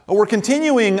We're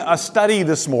continuing a study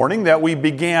this morning that we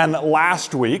began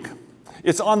last week.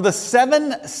 It's on the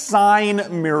 7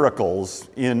 sign miracles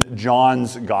in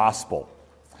John's Gospel.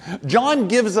 John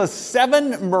gives us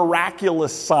 7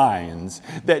 miraculous signs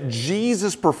that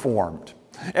Jesus performed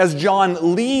as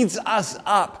John leads us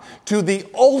up to the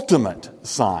ultimate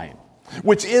sign,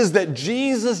 which is that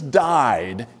Jesus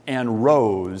died and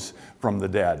rose from the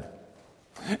dead.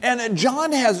 And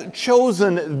John has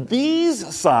chosen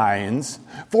these signs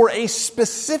for a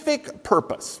specific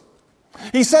purpose.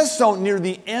 He says so near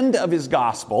the end of his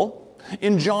gospel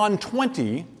in John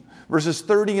 20, verses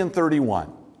 30 and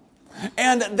 31.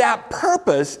 And that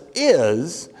purpose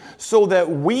is so that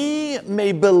we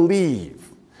may believe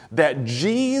that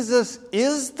Jesus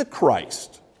is the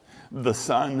Christ, the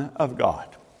Son of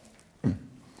God.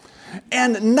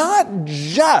 And not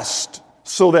just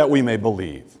so that we may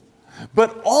believe,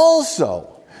 but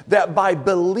also that by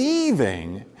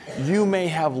believing you may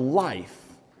have life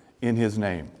in his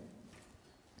name.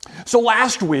 So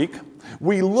last week,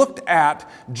 we looked at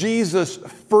Jesus'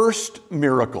 first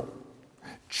miracle,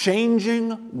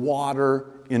 changing water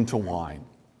into wine.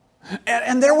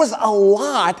 And there was a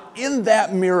lot in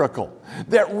that miracle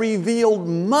that revealed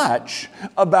much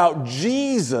about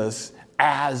Jesus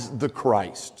as the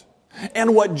Christ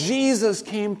and what Jesus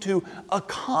came to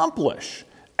accomplish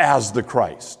as the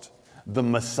Christ, the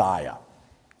Messiah.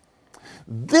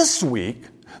 This week,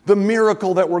 the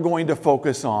miracle that we're going to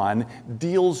focus on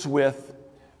deals with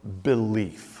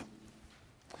belief.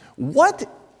 What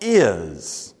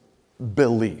is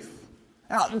belief?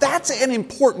 Now, that's an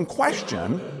important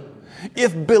question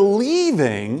if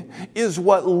believing is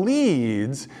what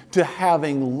leads to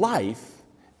having life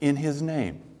in his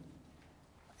name.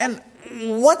 And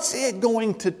what's it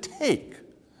going to take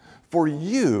for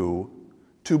you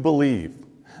to believe?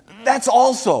 That's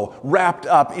also wrapped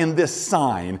up in this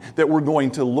sign that we're going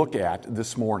to look at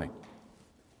this morning.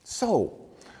 So,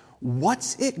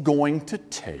 what's it going to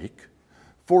take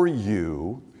for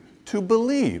you to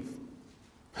believe?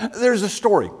 There's a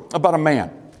story about a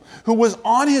man who was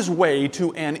on his way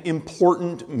to an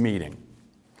important meeting.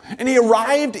 And he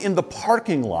arrived in the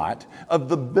parking lot of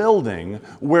the building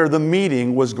where the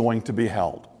meeting was going to be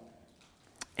held.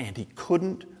 And he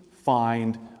couldn't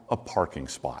find a parking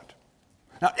spot.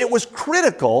 Now, it was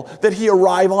critical that he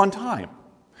arrive on time.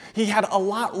 He had a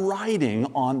lot riding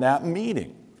on that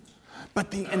meeting.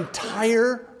 But the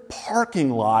entire parking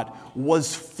lot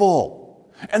was full,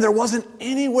 and there wasn't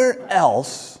anywhere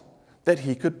else that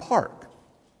he could park.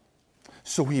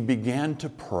 So he began to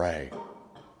pray.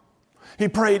 He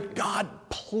prayed, God,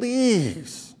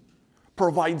 please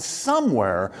provide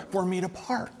somewhere for me to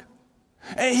park.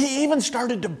 And he even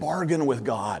started to bargain with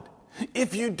God.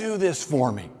 If you do this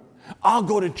for me, I'll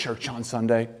go to church on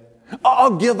Sunday.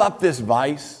 I'll give up this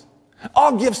vice.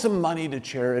 I'll give some money to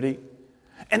charity.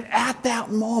 And at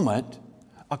that moment,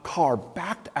 a car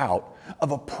backed out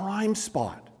of a prime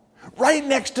spot right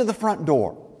next to the front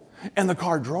door. And the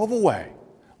car drove away,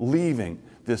 leaving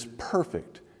this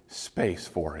perfect space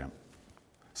for him.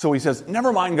 So he says,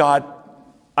 never mind, God,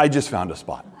 I just found a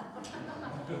spot.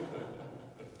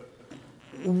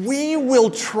 We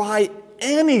will try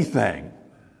anything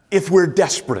if we're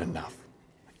desperate enough,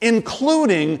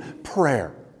 including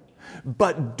prayer.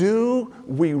 But do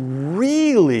we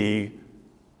really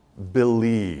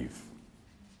believe?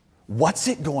 What's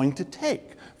it going to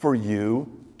take for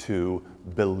you to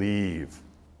believe?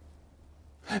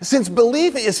 Since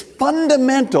belief is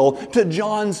fundamental to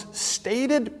John's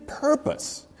stated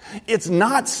purpose, it's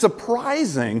not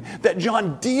surprising that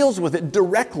John deals with it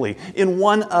directly in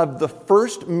one of the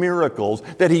first miracles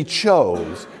that he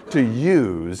chose to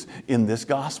use in this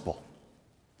gospel.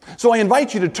 So I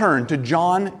invite you to turn to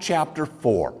John chapter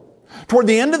 4, toward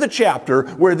the end of the chapter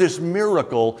where this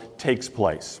miracle takes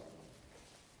place.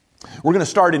 We're going to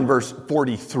start in verse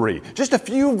 43, just a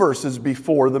few verses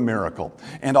before the miracle,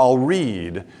 and I'll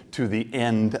read to the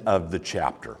end of the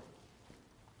chapter.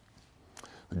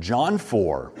 John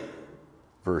 4,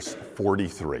 verse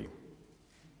 43.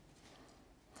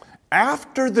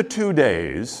 After the 2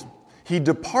 days, he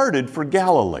departed for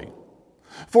Galilee,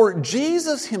 for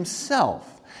Jesus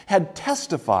himself had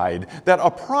testified that a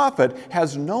prophet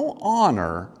has no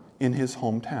honor in his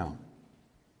hometown.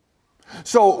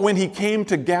 So when he came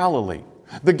to Galilee,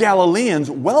 the Galileans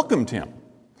welcomed him,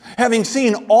 having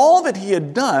seen all that he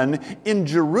had done in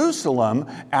Jerusalem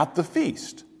at the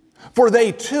feast, for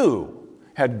they too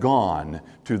had gone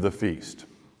to the feast.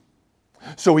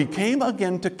 So he came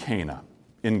again to Cana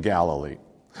in Galilee,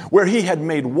 where he had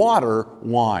made water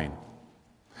wine.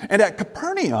 And at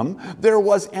Capernaum there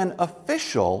was an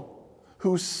official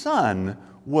whose son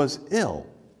was ill.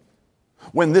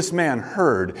 when this man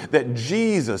heard that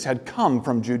Jesus had come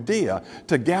from Judea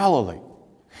to Galilee,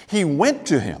 he went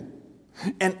to him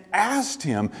and asked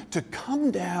him to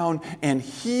come down and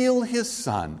heal his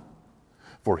son,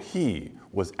 for he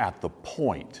was at the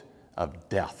point of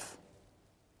death.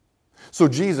 So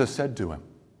Jesus said to him,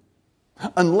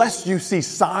 "Unless you see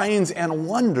signs and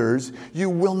wonders, you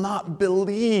will not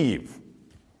believe."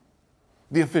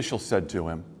 The official said to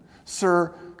him,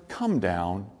 "Sir, come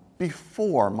down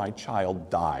before my child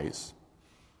dies."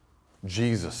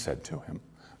 Jesus said to him,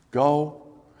 "Go,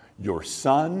 your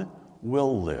son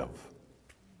will live."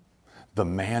 The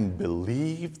man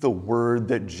believed the word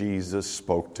that Jesus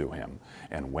spoke to him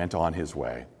and went on his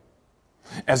way.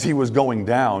 As he was going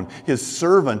down, his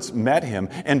servants met him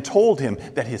and told him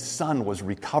that his son was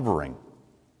recovering.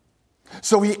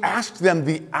 So he asked them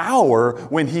the hour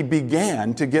when he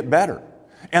began to get better.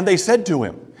 And they said to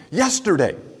him,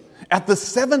 "Yesterday, at the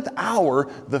 7th hour,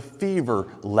 the fever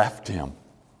left him."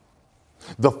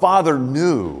 The father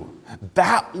knew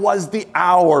that was the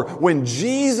hour when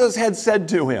Jesus had said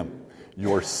to him,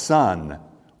 "Your son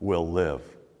will live."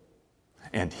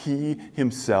 And he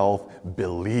himself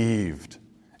believed,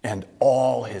 and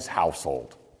all his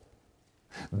household.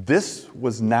 This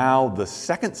was now the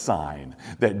second sign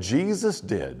that Jesus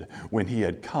did when he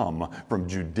had come from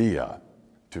Judea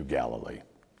to Galilee.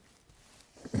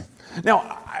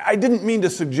 Now, I didn't mean to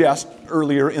suggest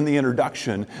earlier in the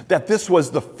introduction that this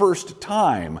was the first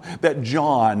time that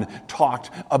John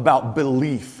talked about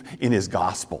belief in his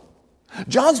gospel.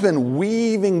 John's been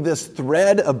weaving this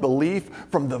thread of belief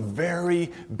from the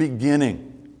very beginning.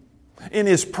 In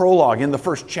his prologue, in the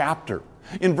first chapter,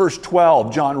 in verse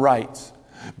 12, John writes,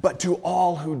 "But to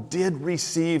all who did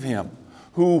receive him,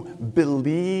 who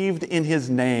believed in his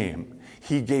name,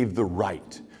 he gave the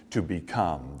right to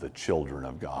become the children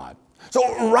of God."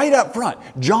 So right up front,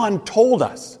 John told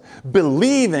us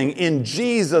believing in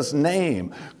Jesus'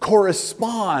 name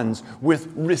corresponds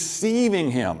with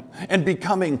receiving him and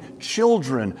becoming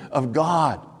children of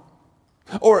God.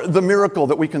 Or the miracle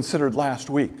that we considered last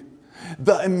week.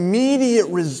 The immediate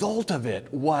result of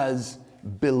it was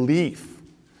belief.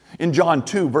 In John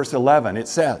 2, verse 11, it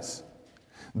says,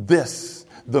 "This,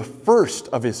 the first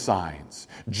of his signs,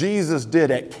 Jesus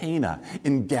did at Cana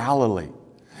in Galilee,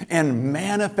 and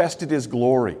manifested his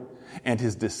glory, and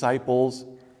his disciples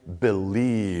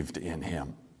believed in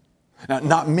him." Now,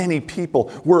 not many people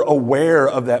were aware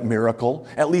of that miracle,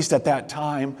 at least at that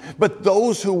time, but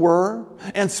those who were,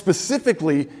 and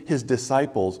specifically his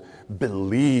disciples,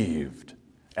 believed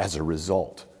as a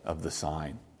result of the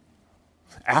sign.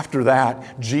 After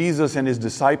that, Jesus and his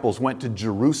disciples went to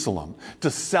Jerusalem to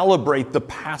celebrate the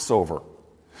Passover.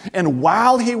 And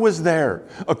while he was there,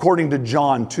 according to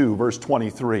John 2, verse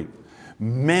 23,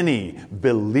 many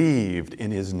believed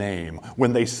in his name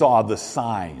when they saw the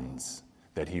signs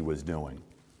that he was doing.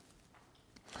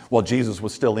 While Jesus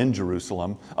was still in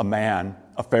Jerusalem, a man,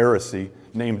 a Pharisee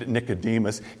named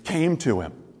Nicodemus, came to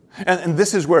him. And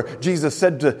this is where Jesus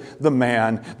said to the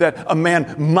man that a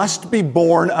man must be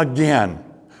born again,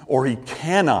 or he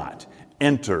cannot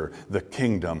enter the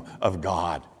kingdom of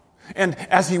God. And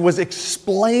as he was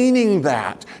explaining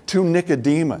that to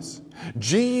Nicodemus,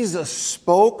 Jesus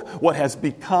spoke what has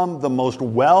become the most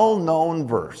well-known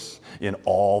verse in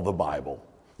all the Bible,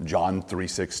 John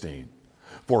 3:16.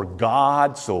 "For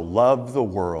God so loved the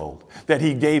world that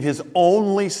he gave his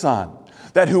only Son,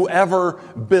 that whoever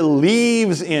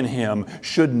believes in him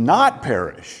should not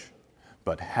perish,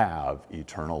 but have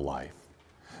eternal life."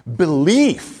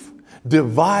 Belief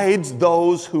divides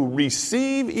those who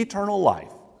receive eternal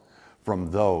life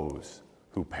from those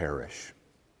who perish.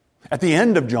 At the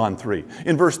end of John 3,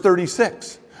 in verse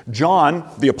 36, John,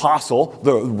 the apostle,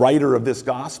 the writer of this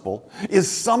gospel, is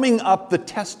summing up the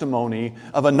testimony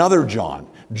of another John,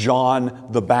 John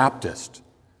the Baptist.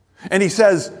 And he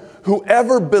says,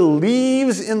 "Whoever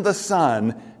believes in the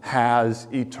Son has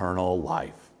eternal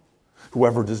life.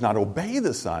 Whoever does not obey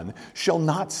the Son shall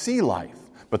not see life,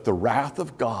 but the wrath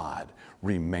of God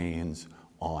remains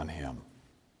on him."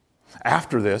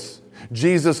 After this,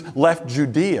 Jesus left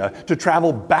Judea to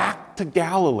travel back to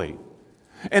Galilee.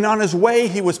 And on his way,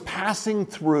 he was passing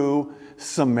through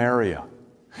Samaria.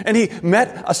 And he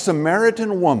met a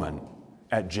Samaritan woman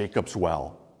at Jacob's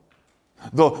well.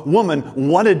 The woman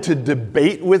wanted to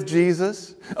debate with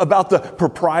Jesus about the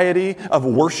propriety of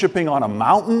worshiping on a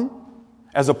mountain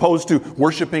as opposed to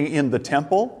worshiping in the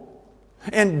temple.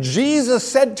 And Jesus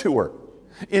said to her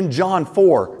in John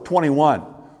 4:21,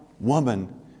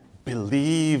 "Woman,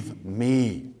 believe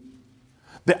me.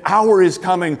 The hour is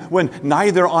coming when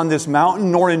neither on this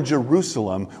mountain nor in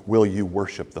Jerusalem will you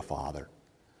worship the Father."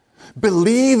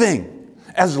 Believing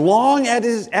as long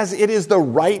as it is the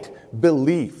right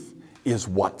belief, is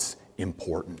what's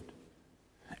important.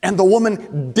 And the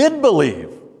woman did believe.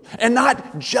 And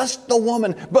not just the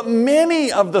woman, but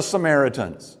many of the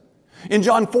Samaritans. In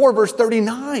John 4, verse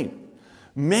 39,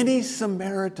 many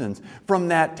Samaritans from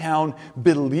that town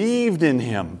believed in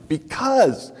him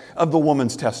because of the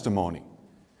woman's testimony.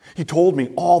 He told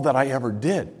me all that I ever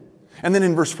did. And then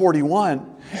in verse 41,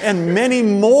 and many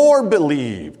more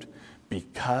believed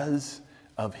because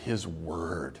of his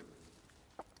word.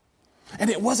 And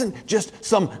it wasn't just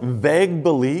some vague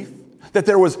belief that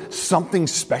there was something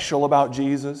special about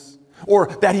Jesus, or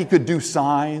that he could do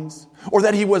signs, or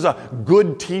that he was a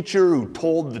good teacher who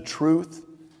told the truth.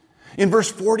 In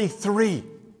verse 43,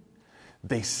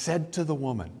 they said to the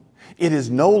woman, "It is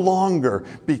no longer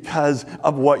because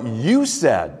of what you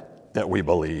said that we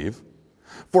believe,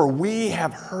 for we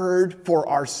have heard for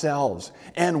ourselves,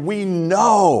 and we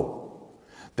know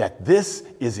that this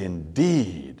is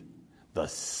indeed the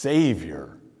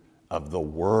Savior of the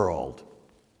world."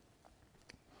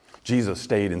 Jesus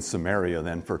stayed in Samaria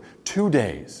then for 2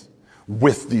 days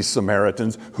with these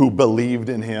Samaritans who believed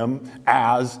in him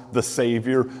as the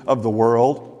Savior of the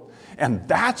world. And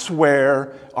that's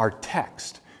where our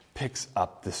text picks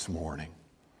up this morning.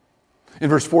 In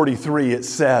verse 43 it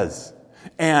says,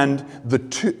 and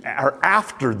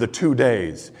after the 2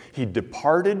 days, he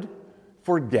departed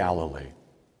for Galilee.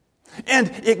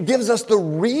 And it gives us the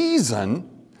reason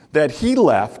that he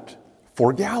left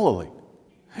for Galilee.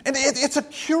 And it's a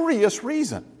curious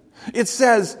reason. It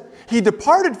says he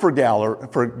departed for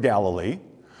Galilee,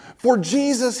 for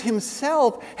Jesus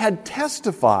himself had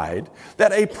testified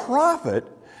that a prophet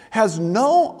has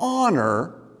no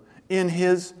honor in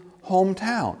his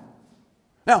hometown.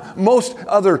 Now, most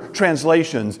other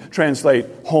translations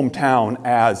translate hometown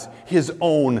as his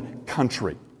own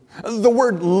country. The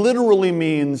word literally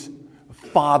means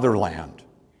fatherland,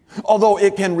 although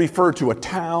it can refer to a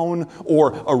town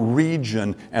or a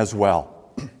region as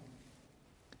well.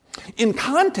 In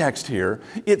context here,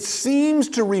 it seems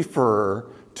to refer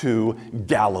to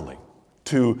Galilee,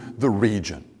 to the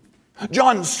region.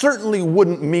 John certainly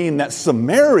wouldn't mean that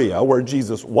Samaria, where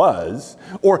Jesus was,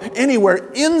 or anywhere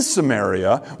in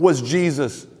Samaria was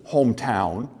Jesus'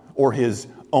 hometown or his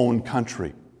own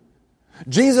country.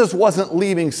 Jesus wasn't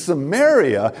leaving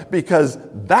Samaria because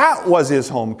that was his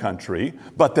home country,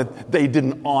 but that they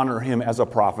didn't honor him as a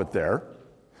prophet there.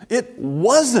 It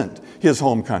wasn't his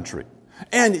home country.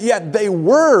 And yet they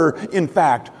were, in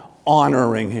fact,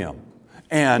 honoring him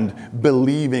and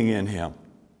believing in him.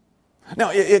 Now,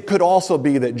 it could also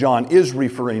be that John is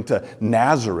referring to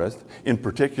Nazareth in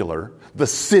particular, the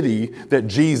city that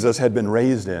Jesus had been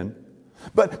raised in.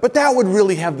 But that would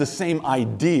really have the same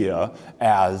idea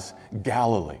as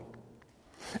Galilee.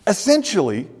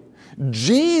 Essentially,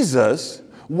 Jesus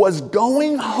was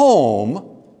going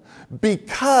home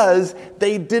because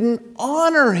they didn't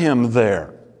honor him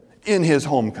there in his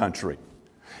home country.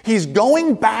 He's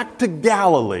going back to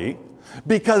Galilee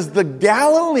because the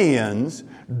Galileans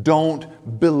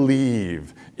don't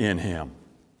believe in him.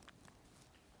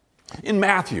 In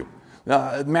Matthew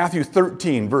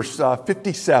 13, verse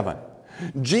 57,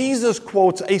 Jesus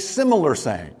quotes a similar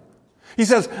saying. He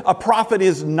says, "A prophet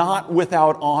is not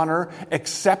without honor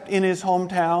except in his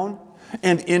hometown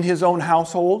and in his own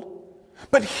household."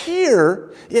 But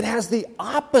here, it has the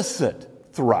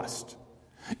opposite thrust.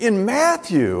 In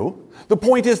Matthew, the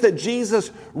point is that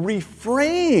Jesus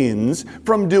refrains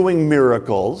from doing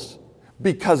miracles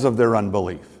because of their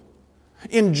unbelief.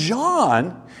 In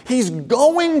John, he's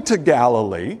going to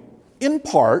Galilee, in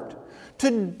part, to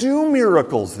do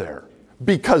miracles there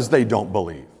because they don't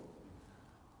believe.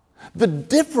 The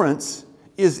difference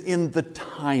is in the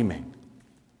timing.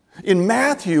 In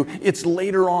Matthew, it's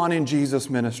later on in Jesus'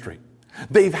 ministry.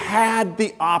 They've had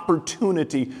the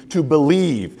opportunity to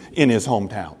believe in his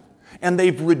hometown, and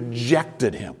they've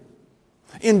rejected him.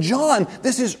 In John,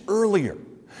 this is earlier.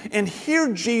 And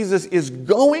here Jesus is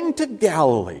going to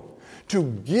Galilee to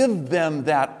give them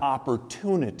that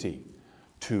opportunity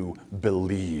to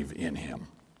believe in him.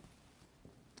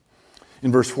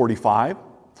 In verse 45,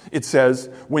 it says,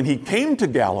 "When he came to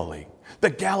Galilee,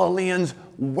 the Galileans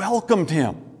welcomed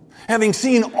him, having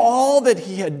seen all that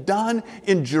he had done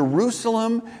in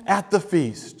Jerusalem at the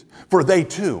feast, for they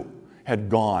too had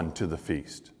gone to the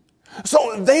feast."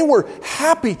 So they were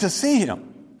happy to see him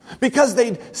because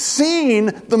they'd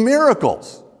seen the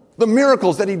miracles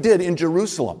that he did in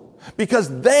Jerusalem,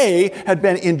 because they had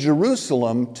been in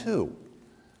Jerusalem too.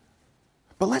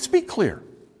 But let's be clear.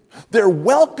 They're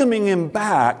welcoming him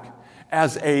back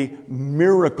as a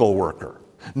miracle worker,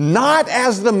 not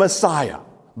as the Messiah,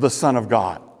 the Son of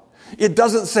God. It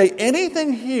doesn't say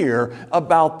anything here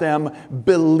about them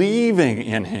believing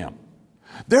in him.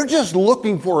 They're just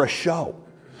looking for a show,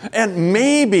 and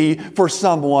maybe for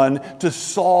someone to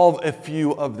solve a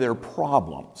few of their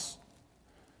problems.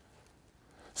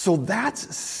 So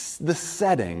that's the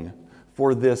setting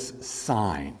for this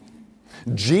sign.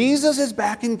 Jesus is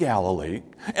back in Galilee,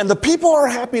 and the people are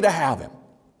happy to have him.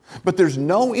 But there's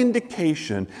no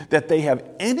indication that they have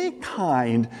any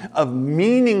kind of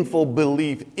meaningful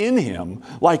belief in him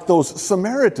like those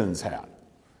Samaritans had.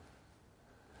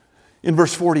 In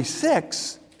verse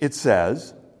 46, it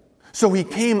says, "So he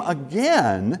came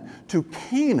again to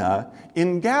Cana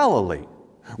in Galilee,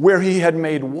 where he had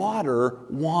made water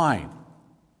wine."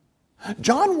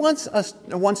 John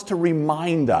wants to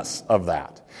remind us of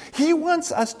that. He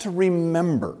wants us to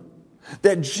remember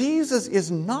that Jesus is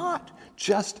not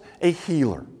just a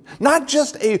healer, not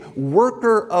just a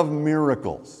worker of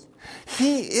miracles.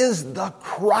 He is the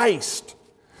Christ.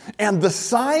 And the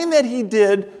sign that he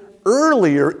did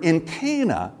earlier in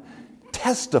Cana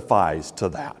testifies to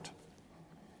that.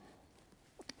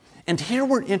 And here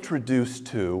we're introduced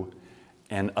to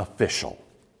an official.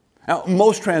 Now,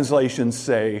 most translations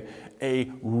say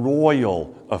a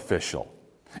royal official.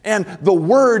 And the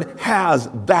word has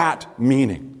that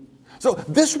meaning. So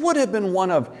this would have been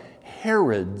one of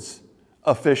Herod's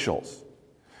officials.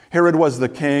 Herod was the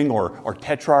king or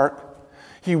tetrarch.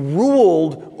 He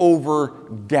ruled over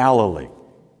Galilee.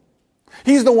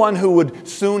 He's the one who would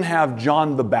soon have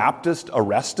John the Baptist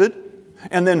arrested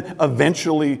and then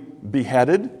eventually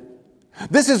beheaded.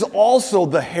 This is also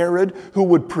the Herod who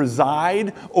would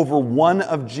preside over one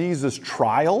of Jesus'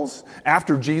 trials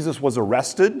after Jesus was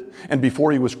arrested and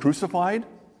before he was crucified.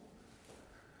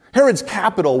 Herod's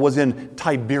capital was in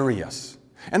Tiberias,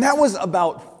 and that was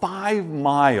about 5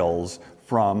 miles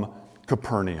from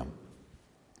Capernaum.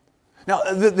 Now,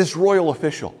 this royal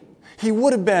official, he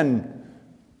would have been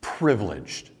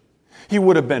privileged. He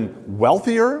would have been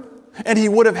wealthier, and he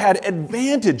would have had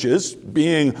advantages,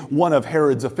 being one of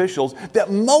Herod's officials,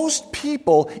 that most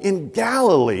people in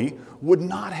Galilee would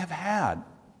not have had.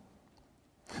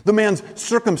 The man's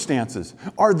circumstances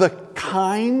are the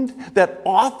kind that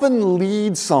often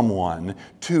lead someone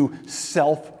to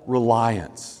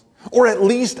self-reliance, or at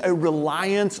least a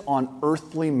reliance on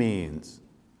earthly means.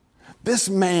 This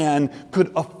man could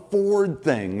afford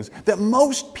things that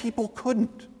most people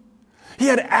couldn't. He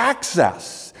had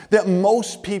access that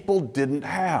most people didn't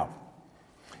have.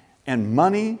 And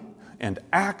money and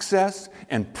access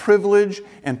and privilege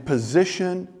and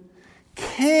position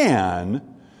can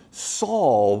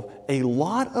solve a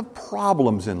lot of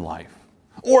problems in life,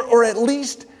 or at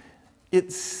least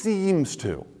it seems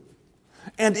to.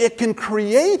 And it can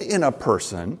create in a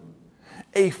person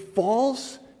a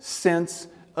false sense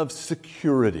of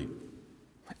security.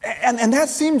 And that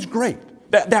seems great,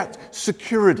 that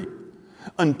security,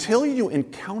 until you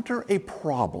encounter a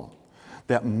problem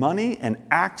that money and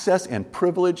access and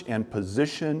privilege and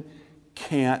position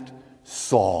can't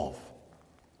solve.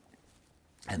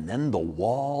 And then the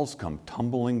walls come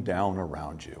tumbling down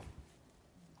around you.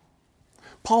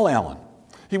 Paul Allen,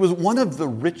 he was one of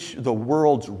the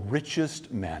world's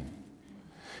richest men.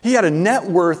 He had a net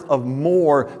worth of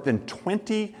more than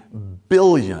 $20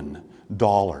 billion.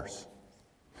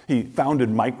 He founded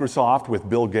Microsoft with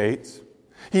Bill Gates.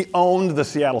 He owned the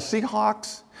Seattle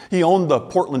Seahawks. He owned the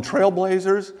Portland Trail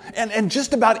Blazers and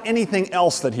just about anything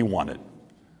else that he wanted.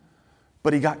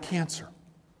 But he got cancer.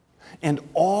 And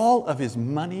all of his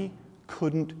money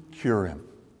couldn't cure him.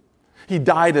 He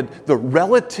died at the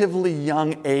relatively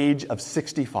young age of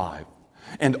 65.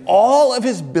 And all of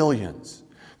his billions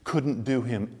couldn't do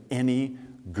him any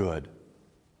good.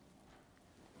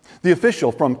 The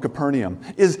official from Capernaum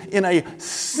is in a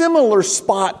similar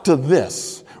spot to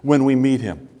this when we meet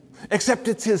him, except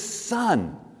it's his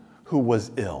son who was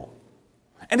ill.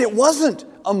 And it wasn't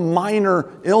a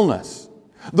minor illness.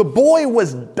 The boy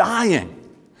was dying,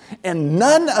 and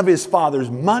none of his father's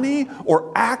money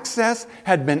or access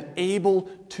had been able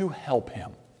to help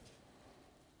him.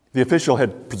 The official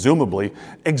had presumably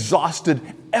exhausted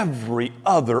every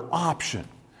other option,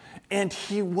 and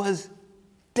he was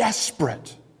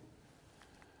desperate.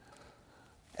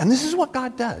 And this is what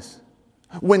God does.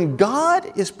 When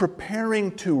God is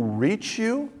preparing to reach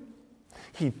you,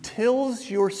 He tills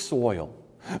your soil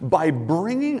by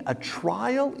bringing a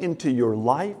trial into your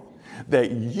life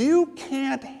that you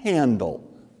can't handle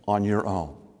on your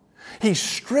own. He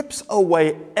strips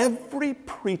away every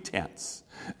pretense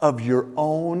of your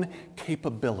own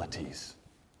capabilities.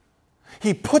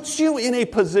 He puts you in a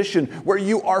position where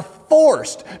you are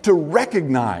forced to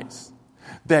recognize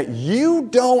that you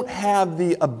don't have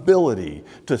the ability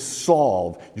to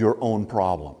solve your own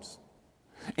problems.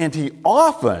 And he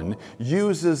often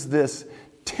uses this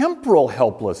temporal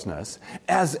helplessness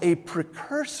as a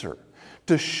precursor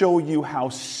to show you how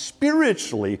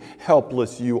spiritually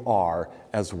helpless you are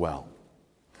as well.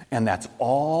 And that's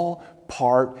all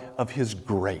part of his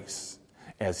grace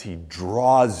as he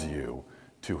draws you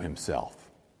to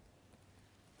himself.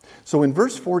 So in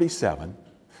verse 47,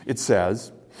 it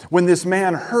says, when this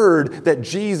man heard that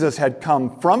Jesus had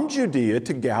come from Judea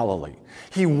to Galilee,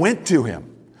 he went to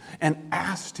him and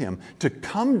asked him to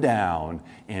come down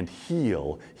and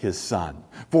heal his son,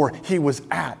 for he was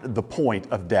at the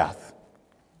point of death.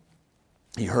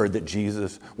 He heard that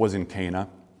Jesus was in Cana,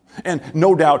 and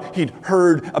no doubt he'd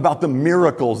heard about the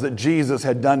miracles that Jesus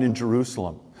had done in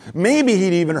Jerusalem. Maybe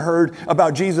he'd even heard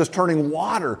about Jesus turning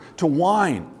water to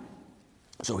wine.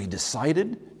 So he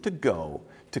decided to go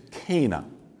to Cana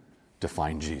to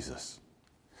find Jesus.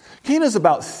 Cana is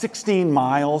about 16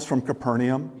 miles from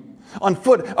Capernaum. On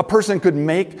foot, a person could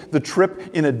make the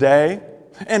trip in a day.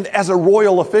 And as a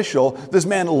royal official, this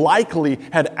man likely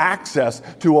had access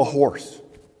to a horse.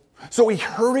 So he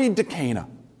hurried to Cana.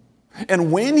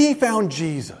 And when he found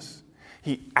Jesus,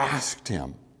 he asked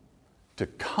him to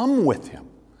come with him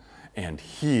and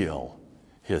heal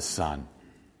his son.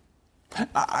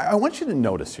 I want you to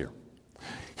notice here,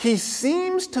 he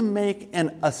seems to make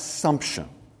an assumption.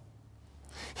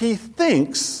 He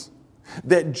thinks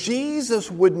that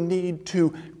Jesus would need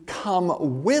to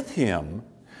come with him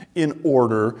in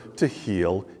order to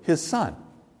heal his son.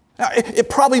 Now, it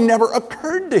probably never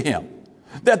occurred to him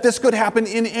that this could happen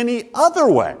in any other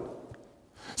way.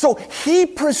 So he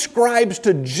prescribes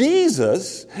to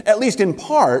Jesus, at least in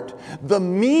part, the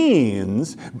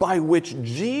means by which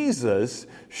Jesus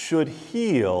should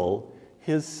heal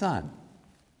his son.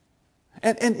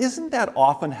 And isn't that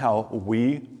often how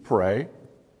we pray?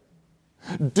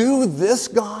 Do this,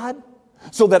 God,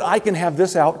 so that I can have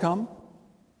this outcome.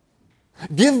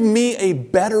 Give me a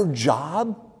better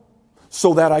job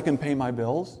so that I can pay my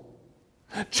bills.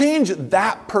 Change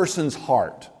that person's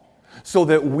heart so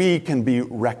that we can be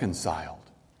reconciled.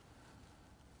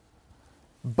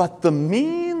 But the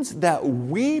means that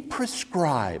we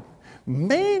prescribe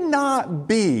may not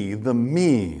be the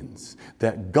means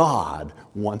that God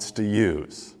wants to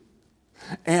use.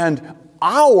 And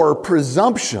our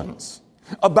presumptions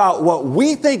about what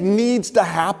we think needs to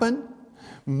happen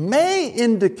may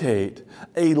indicate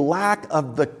a lack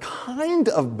of the kind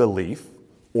of belief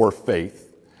or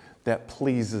faith that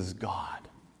pleases God.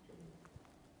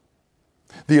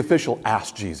 The official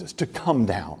asked Jesus to come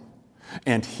down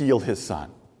and heal his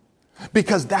son,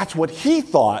 because that's what he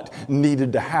thought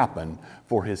needed to happen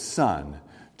for his son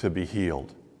to be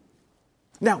healed.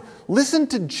 Now, listen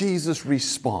to Jesus'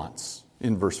 response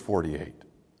in verse 48.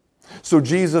 So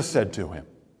Jesus said to him,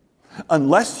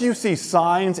 "Unless you see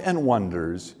signs and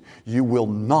wonders, you will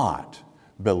not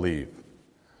believe."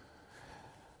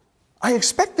 I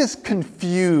expect this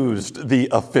confused the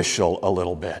official a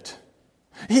little bit.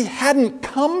 He hadn't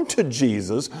come to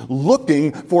Jesus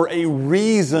looking for a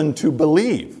reason to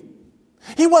believe.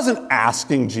 He wasn't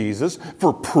asking Jesus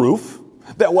for proof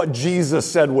that what Jesus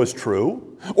said was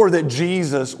true, or that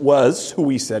Jesus was who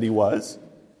he said he was.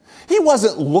 He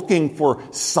wasn't looking for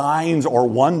signs or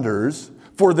wonders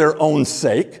for their own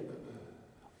sake.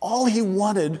 All he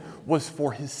wanted was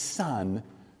for his son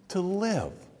to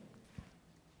live.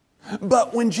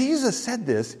 But when Jesus said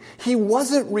this, he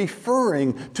wasn't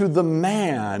referring to the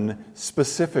man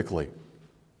specifically.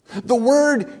 The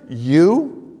word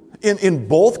 "you" in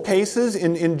both cases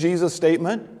in Jesus'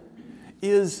 statement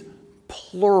is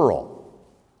plural.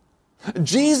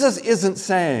 Jesus isn't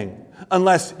saying,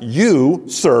 unless you,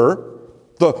 sir,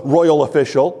 the royal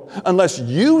official, unless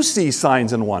you see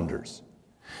signs and wonders.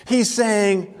 He's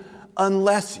saying,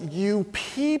 unless you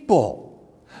people,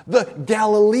 the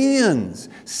Galileans,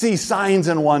 see signs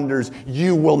and wonders,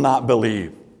 you will not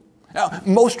believe. Now,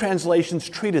 most translations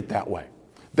treat it that way.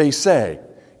 They say,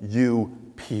 you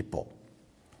people.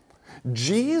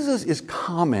 Jesus is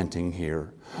commenting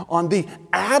here on the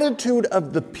attitude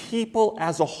of the people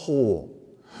as a whole,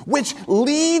 which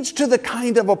leads to the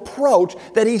kind of approach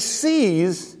that he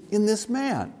sees in this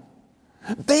man.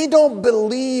 They don't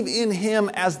believe in him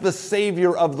as the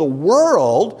Savior of the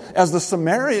world, as the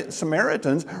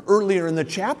Samaritans earlier in the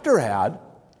chapter had.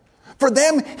 For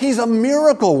them, he's a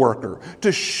miracle worker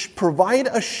to provide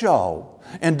a show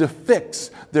and to fix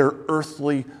their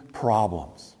earthly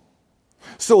problems.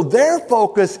 So their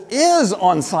focus is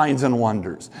on signs and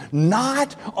wonders,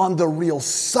 not on the real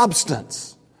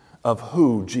substance of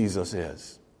who Jesus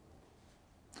is.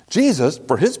 Jesus,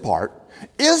 for his part,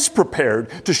 is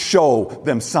prepared to show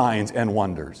them signs and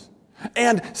wonders.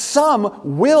 And some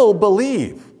will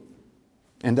believe,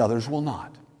 and others will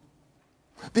not.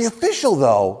 The official,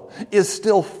 though, is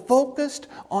still focused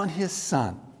on his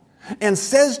son and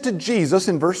says to Jesus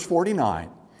in verse 49,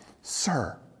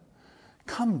 "Sir,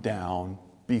 come down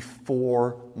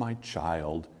before my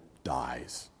child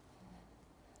dies."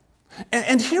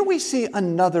 And here we see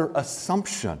another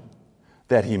assumption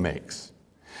that he makes.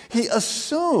 He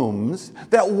assumes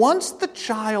that once the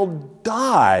child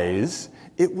dies,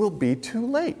 it will be too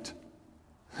late.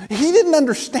 He didn't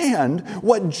understand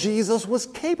what Jesus was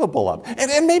capable of.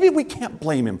 And maybe we can't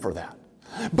blame him for that.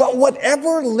 But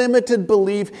whatever limited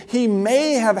belief he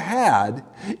may have had,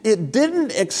 it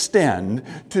didn't extend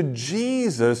to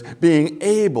Jesus being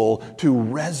able to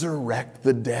resurrect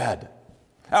the dead.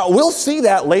 Now, we'll see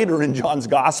that later in John's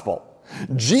Gospel.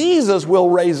 Jesus will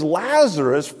raise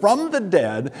Lazarus from the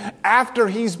dead after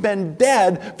he's been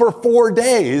dead for 4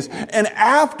 days and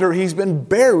after he's been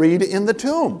buried in the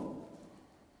tomb.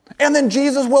 And then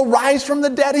Jesus will rise from the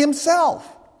dead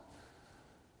himself.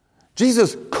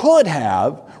 Jesus could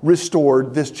have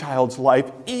restored this child's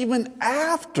life even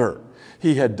after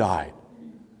he had died.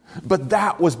 But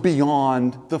that was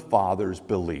beyond the Father's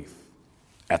belief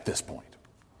at this point.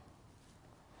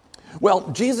 Well,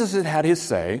 Jesus had had his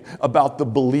say about the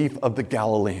belief of the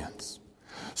Galileans.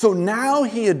 So now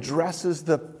he addresses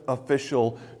the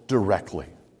official directly.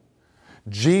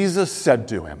 Jesus said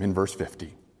to him in verse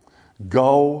 50,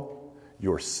 "Go,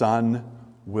 your son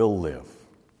will live."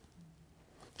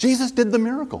 Jesus did the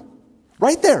miracle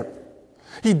right there.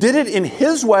 He did it in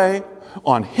his way,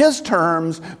 on his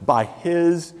terms, by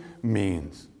his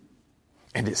means.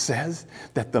 And it says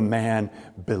that the man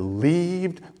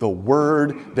believed the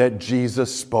word that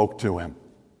Jesus spoke to him.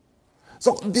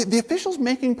 So the official's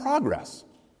making progress.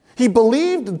 He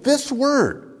believed this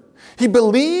word. He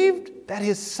believed that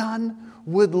his son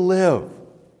would live.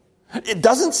 It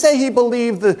doesn't say he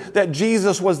believed that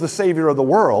Jesus was the Savior of the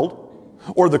world,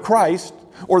 or the Christ,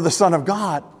 or the Son of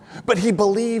God, but he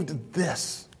believed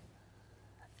this.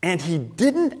 And he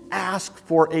didn't ask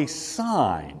for a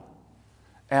sign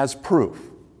as proof.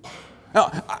 Now,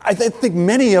 I think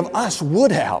many of us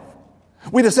would have.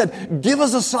 We'd have said, "Give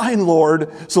us a sign,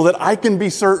 Lord, so that I can be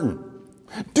certain.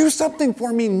 Do something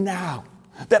for me now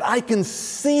that I can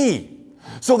see,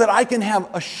 so that I can have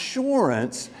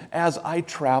assurance as I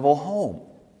travel home."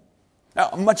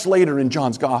 Now, much later in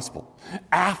John's Gospel,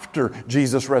 after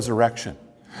Jesus' resurrection,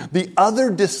 the other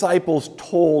disciples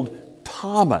told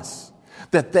Thomas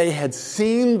that they had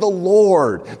seen the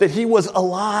Lord, that he was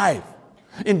alive,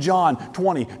 in John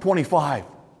 20:25.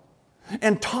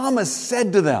 And Thomas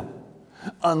said to them,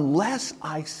 "Unless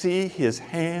I see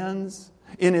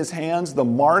in his hands the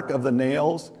mark of the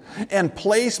nails, and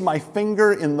place my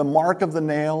finger in the mark of the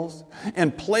nails,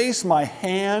 and place my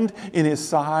hand in his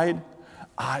side,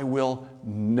 I will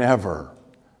never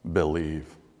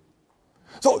believe."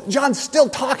 So John's still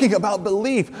talking about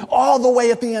belief all the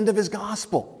way at the end of his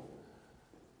gospel.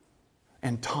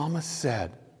 And Thomas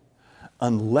said,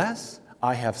 "Unless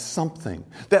I have something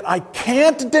that I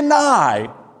can't deny,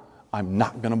 I'm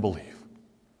not going to believe."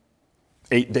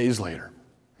 8 days later,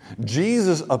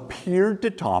 Jesus appeared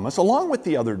to Thomas along with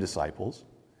the other disciples,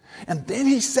 and then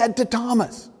he said to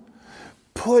Thomas,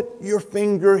 "Put your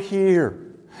finger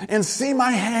here and see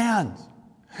my hands,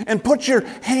 and put your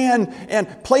hand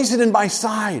and place it in my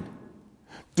side.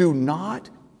 Do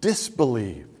not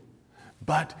disbelieve,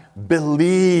 but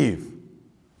believe."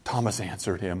 Thomas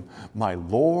answered him, "My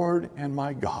Lord and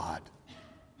my God."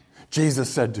 Jesus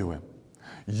said to him,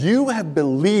 "You have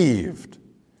believed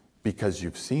because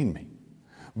you've seen me.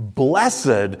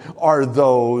 Blessed are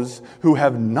those who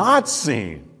have not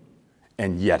seen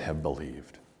and yet have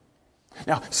believed."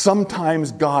 Now,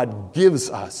 sometimes God gives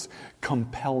us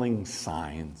compelling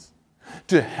signs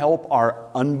to help our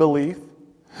unbelief.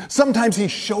 Sometimes he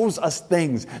shows us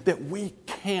things that we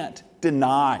can't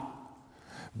deny.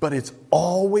 But it's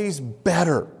always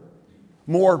better,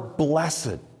 more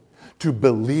blessed, to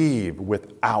believe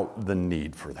without the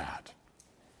need for that.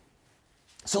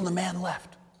 So the man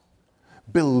left,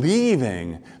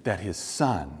 believing that his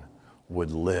son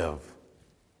would live.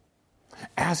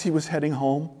 As he was heading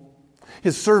home,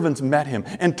 his servants met him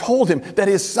and told him that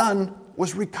his son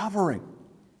was recovering.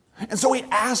 And so he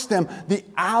asked them the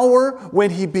hour when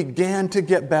he began to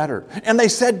get better. And they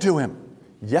said to him,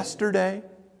 "Yesterday,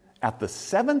 at the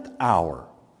 7th hour,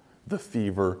 the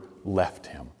fever left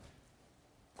him."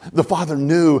 The father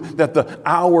knew that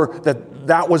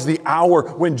that was the hour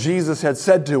when Jesus had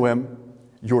said to him,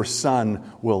 "Your son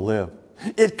will live."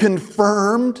 It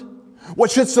confirmed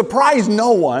What should surprise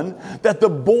no one, that the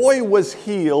boy was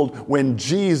healed when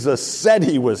Jesus said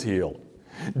he was healed.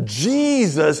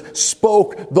 Jesus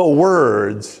spoke the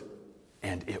words,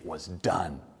 and it was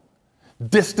done.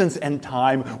 Distance and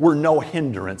time were no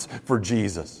hindrance for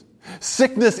Jesus.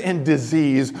 Sickness and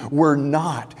disease were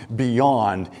not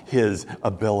beyond his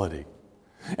ability.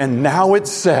 And now it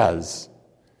says,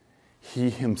 he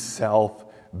himself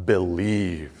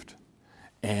believed,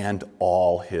 and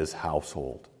all his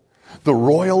household. The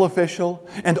royal official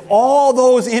and all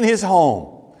those in his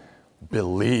home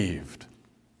believed.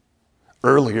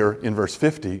 Earlier in verse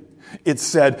 50, it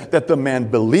said that the man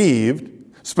believed.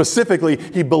 Specifically,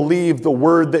 he believed the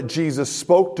word that Jesus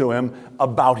spoke to him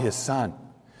about his son.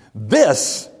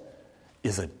 This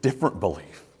is a different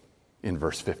belief in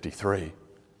verse 53.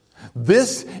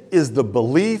 This is the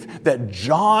belief that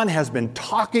John has been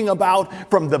talking about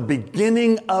from the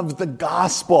beginning of the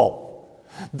gospel.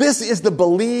 This is the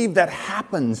belief that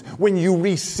happens when you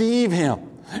receive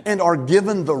him and are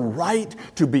given the right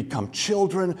to become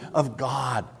children of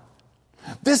God.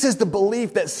 This is the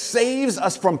belief that saves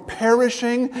us from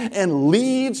perishing and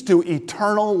leads to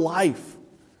eternal life.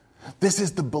 This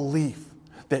is the belief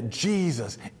that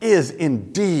Jesus is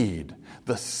indeed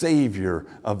the Savior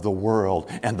of the world.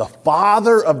 And the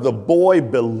father of the boy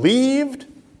believed,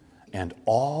 and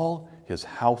all his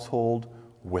household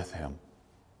with him.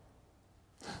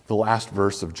 The last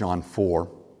verse of John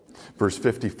 4, verse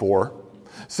 54,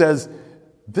 says,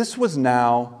 this was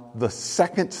now the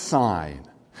second sign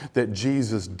that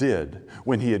Jesus did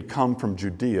when he had come from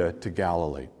Judea to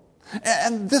Galilee.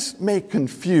 And this may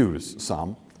confuse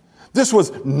some. This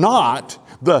was not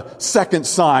the second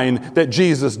sign that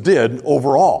Jesus did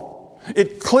overall.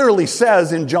 It clearly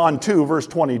says in John 2, verse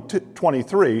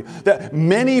 23, that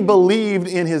many believed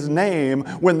in his name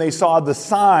when they saw the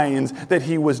signs that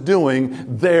he was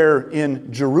doing there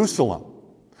in Jerusalem.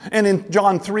 And in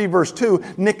John 3, verse 2,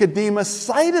 Nicodemus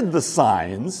cited the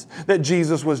signs that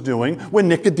Jesus was doing when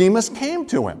Nicodemus came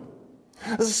to him.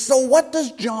 So what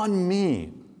does John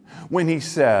mean when he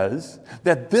says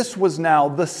that this was now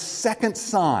the second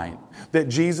sign that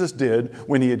Jesus did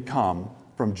when he had come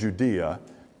from Judea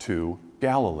to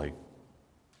Galilee?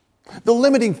 The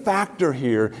limiting factor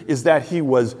here is that he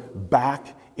was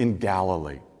back in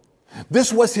Galilee.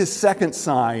 This was his second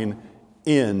sign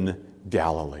in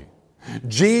Galilee.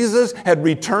 Jesus had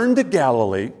returned to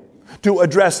Galilee to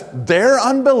address their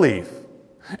unbelief,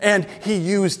 and he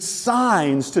used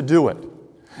signs to do it.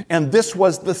 And this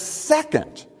was the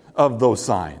second of those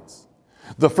signs,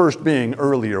 the first being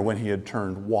earlier when he had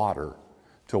turned water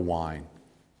to wine.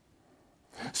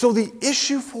 So the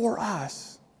issue for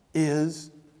us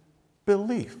is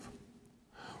belief.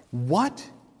 What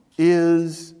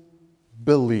is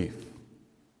belief?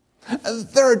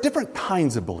 There are different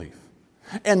kinds of belief,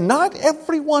 and not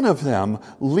every one of them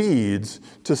leads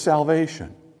to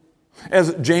salvation.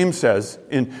 As James says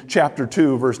in chapter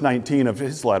 2, verse 19 of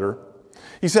his letter,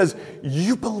 he says,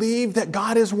 you believe that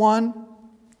God is one?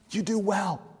 You do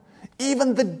well.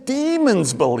 Even the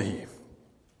demons believe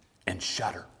and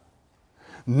shudder.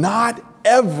 Not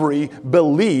every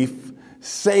belief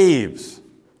saves.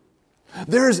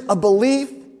 There's a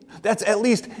belief that's at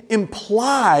least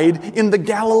implied in the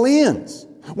Galileans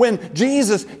when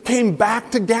Jesus came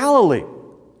back to Galilee.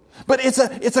 But it's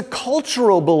a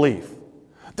cultural belief.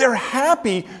 They're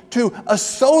happy to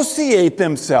associate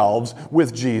themselves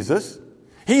with Jesus.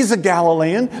 He's a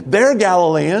Galilean. They're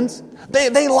Galileans.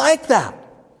 They like that.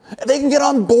 They can get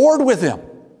on board with him.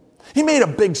 He made a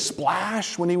big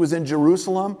splash when he was in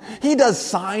Jerusalem. He does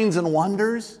signs and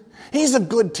wonders. He's a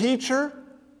good teacher.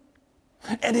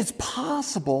 And it's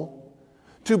possible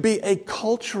to be a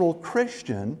cultural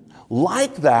Christian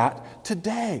like that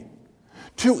today.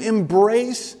 To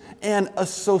embrace an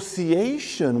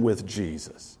association with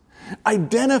Jesus.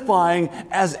 Identifying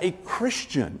as a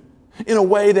Christian in a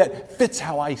way that fits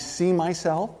how I see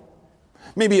myself.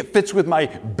 Maybe it fits with my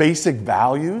basic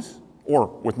values or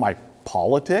with my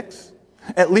politics,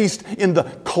 at least in the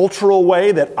cultural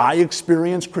way that I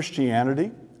experience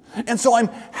Christianity. And so I'm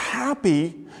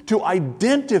happy to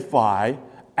identify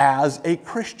as a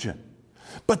Christian.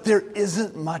 But there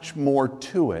isn't much more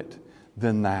to it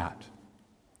than that.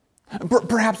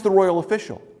 Perhaps the royal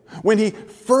official, when he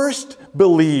first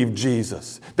believed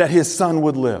Jesus, that his son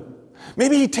would live,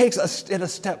 maybe he takes it a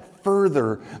step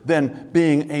further than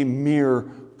being a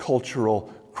mere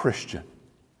cultural Christian.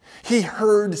 He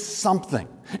heard something,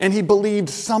 and he believed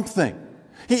something.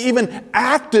 He even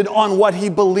acted on what he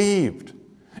believed.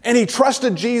 And he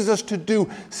trusted Jesus to do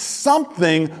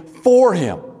something for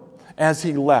him as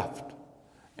he left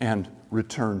and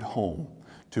returned home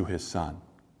to his son.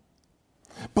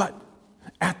 But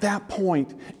At that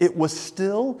point, it was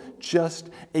still just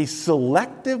a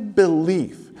selective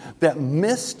belief that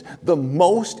missed the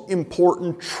most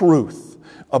important truth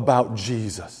about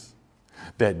Jesus.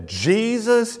 That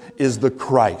Jesus is the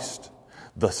Christ,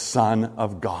 the Son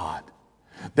of God.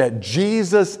 That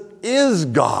Jesus is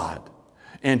God,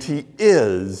 and He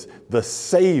is the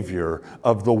Savior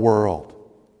of the world.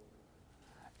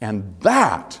 And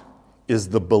that is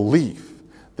the belief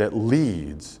that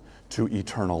leads to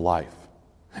eternal life.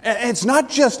 And it's not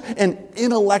just an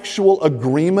intellectual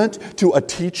agreement to a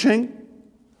teaching,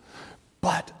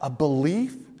 but a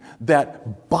belief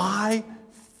that by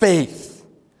faith,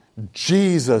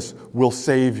 Jesus will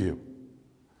save you.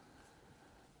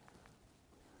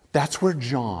 That's where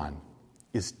John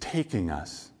is taking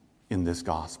us in this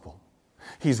gospel.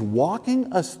 He's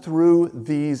walking us through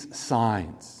these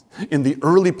signs in the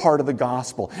early part of the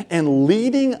gospel and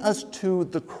leading us to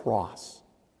the cross,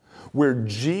 where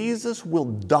Jesus will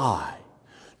die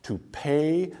to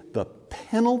pay the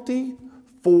penalty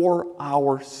for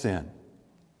our sin.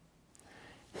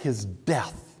 His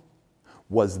death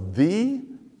was the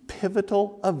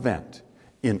pivotal event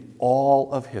in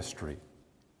all of history.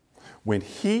 When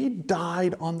He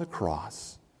died on the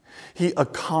cross, He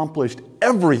accomplished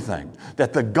everything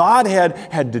that the Godhead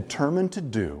had determined to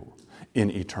do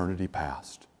in eternity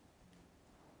past.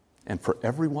 And for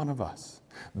every one of us,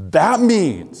 that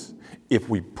means if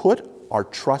we put our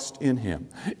trust in Him,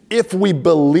 if we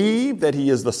believe that He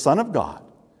is the Son of God,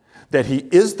 that He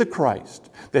is the Christ,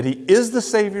 that He is the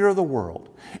Savior of the world,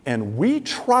 and we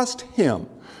trust Him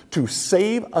to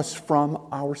save us from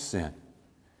our sin,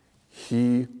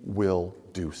 He will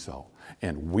do so,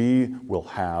 and we will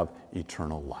have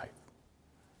eternal life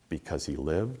because He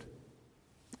lived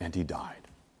and He died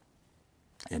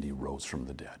and He rose from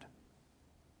the dead.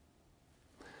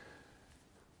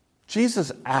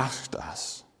 Jesus asked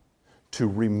us to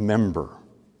remember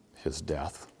His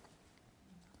death.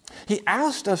 He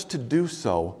asked us to do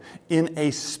so in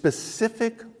a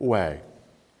specific way.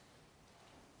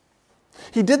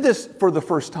 He did this for the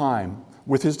first time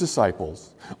with His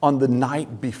disciples on the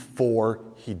night before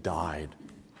He died.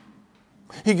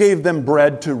 He gave them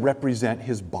bread to represent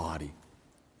His body,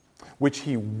 which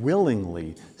He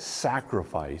willingly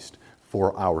sacrificed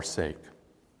for our sake.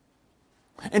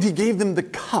 And He gave them the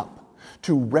cup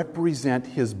to represent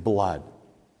His blood.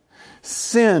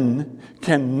 Sin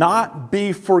cannot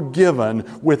be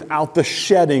forgiven without the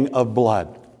shedding of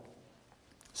blood.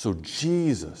 So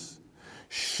Jesus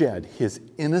shed His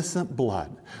innocent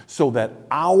blood so that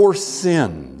our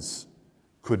sins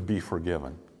could be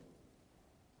forgiven.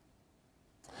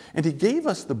 And He gave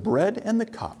us the bread and the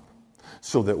cup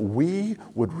so that we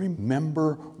would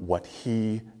remember what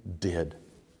He did,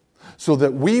 so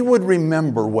that we would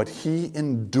remember what He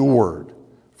endured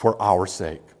for our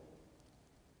sake.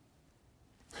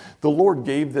 The Lord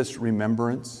gave this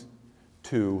remembrance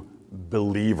to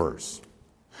believers,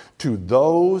 to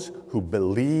those who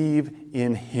believe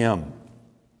in Him,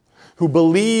 who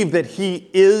believe that He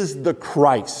is the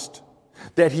Christ,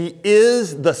 that He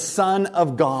is the Son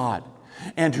of God,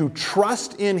 and who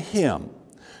trust in Him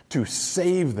to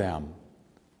save them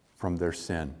from their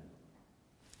sin.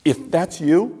 If that's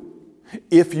you,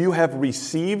 if you have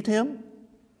received Him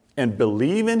and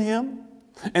believe in Him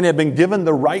and have been given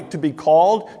the right to be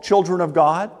called children of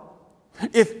God,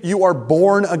 if you are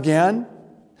born again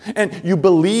and you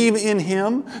believe in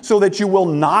Him so that you will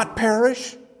not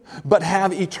perish but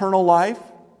have eternal life,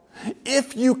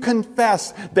 if you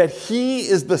confess that He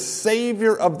is the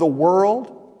Savior of the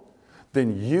world,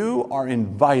 then you are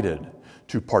invited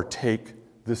to partake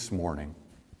this morning.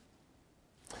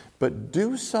 But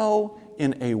do so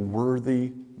in a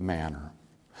worthy manner,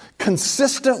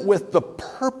 consistent with the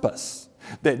purpose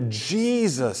that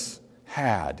Jesus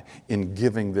had in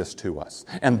giving this to us,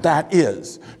 and that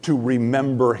is to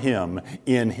remember Him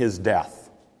in His death.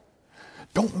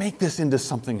 Don't make this into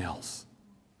something else,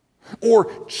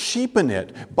 or cheapen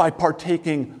it by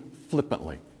partaking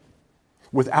flippantly,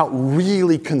 without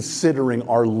really considering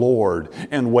our Lord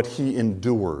and what He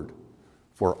endured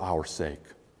for our sake.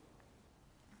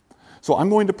 So I'm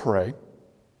going to pray,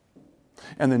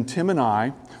 and then Tim and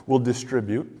I will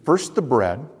distribute first the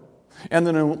bread, and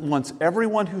then once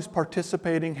everyone who's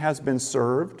participating has been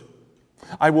served,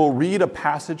 I will read a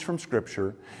passage from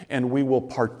Scripture, and we will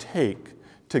partake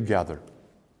together.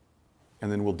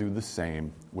 And then we'll do the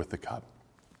same with the cup.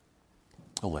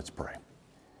 So let's pray.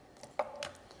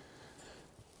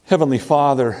 Heavenly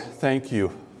Father, thank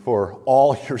You for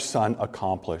all Your Son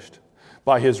accomplished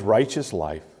by His righteous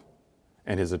life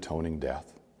and His atoning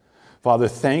death. Father,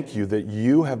 thank You that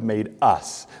You have made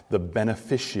us the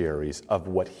beneficiaries of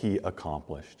what He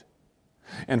accomplished.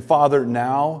 And Father,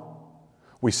 now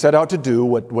we set out to do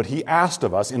what he asked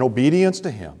of us in obedience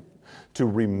to him, to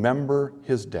remember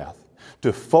his death,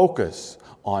 to focus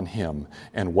on him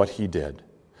and what he did.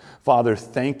 Father,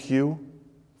 thank you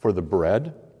for the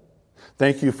bread.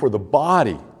 Thank you for the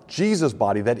body, Jesus'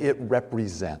 body, that it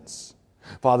represents.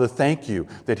 Father, thank you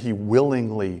that he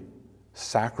willingly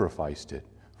sacrificed it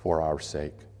for our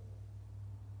sake.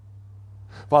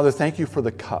 Father, thank you for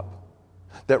the cup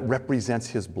that represents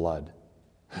his blood.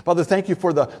 Father, thank you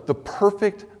for the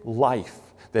perfect life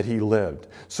that he lived,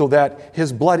 so that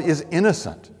his blood is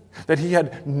innocent, that he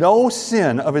had no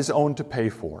sin of his own to pay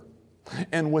for,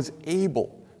 and was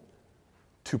able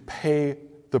to pay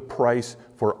the price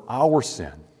for our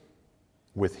sin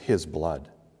with his blood.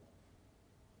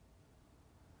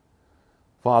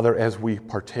 Father, as we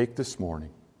partake this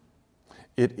morning,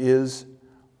 it is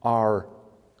our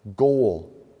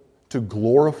goal to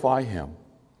glorify him,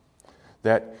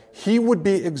 that he would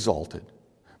be exalted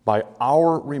by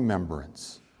our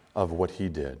remembrance of what he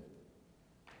did.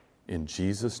 In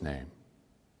Jesus' name,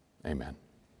 amen.